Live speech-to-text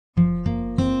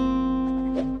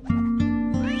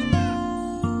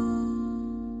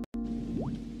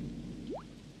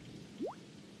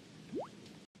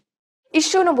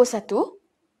Isu nombor 1,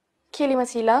 Kelly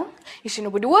masih hilang. Isu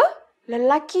nombor 2,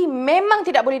 lelaki memang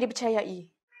tidak boleh dipercayai.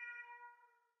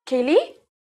 Kelly?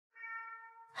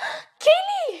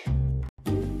 Kelly!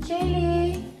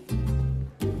 Kelly!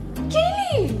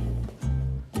 Kelly!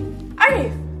 Arif,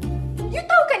 you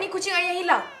tahu kan ni kucing I yang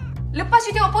hilang? Lepas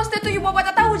you tengok poster tu, you buat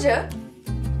tak tahu je?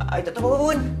 I tak tahu apa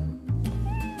pun.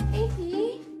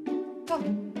 Kelly?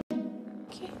 Come.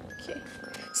 Okay.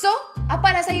 So,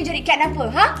 apa nak saya jadi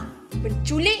kidnapper, ha?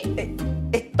 Penculik?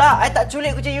 Tak, I tak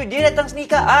culik kucing you. Dia datang sini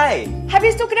kat I.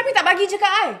 Habis tu kenapa tak bagi je kat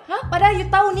I? Ha? Padahal you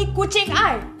tahu ni kucing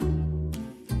I.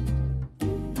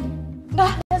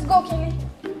 Dah, let's go, Kelly.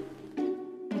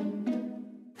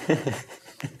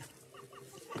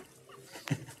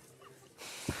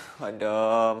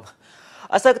 Adam.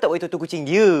 Asal aku tak boleh tutup kucing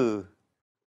dia?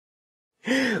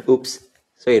 Oops.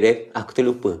 Sorry, Ref. Aku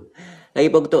terlupa.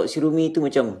 Lagipun aku tahu si Rumi tu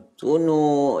macam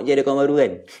seronok je ada kawan baru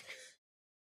kan?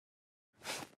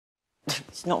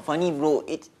 It's not funny, bro.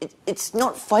 It's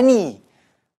not funny.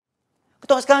 Aku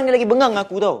tahu sekarang dia lagi bengang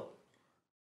aku tau.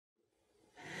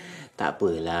 Tak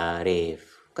apalah, Ref.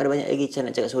 Kau ada banyak lagi cara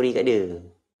nak cakap sorry kat dia.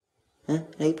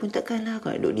 Lagipun takkanlah kau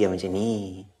nak duduk diam macam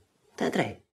ni. Tak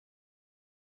try?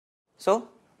 So,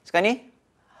 sekarang ni,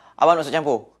 abang nak masuk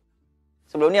campur.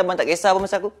 Sebelum ni abang tak kisah apa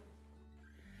masa aku.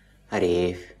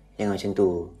 Arif, jangan macam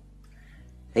tu.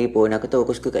 Lagipun aku tahu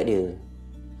kau suka kat dia.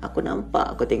 Aku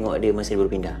nampak kau tengok dia masa dia baru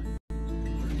pindah.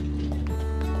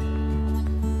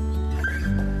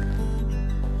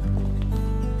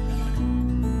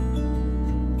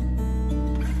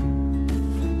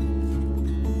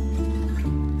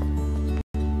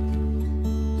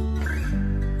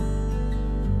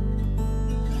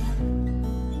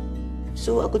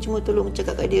 So, aku cuma tolong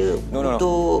cakap kat dia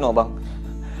untuk... No, abang.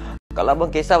 Kalau abang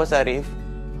kisah pasal Arif,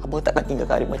 abang takkan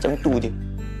tinggalkan Arif macam tu je.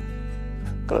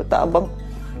 Kalau tak abang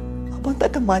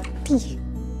takkan mati.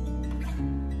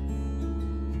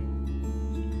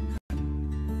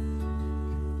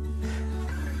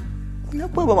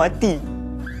 Kenapa abang mati?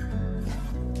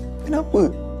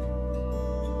 Kenapa?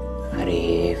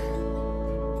 Arif.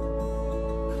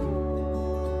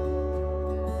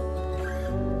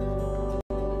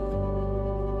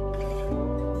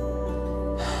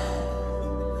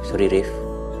 Sorry, Rif.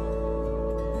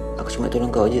 Aku cuma tolong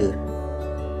kau je.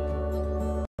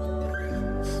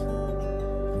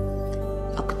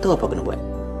 Aku tahu apa aku nak buat.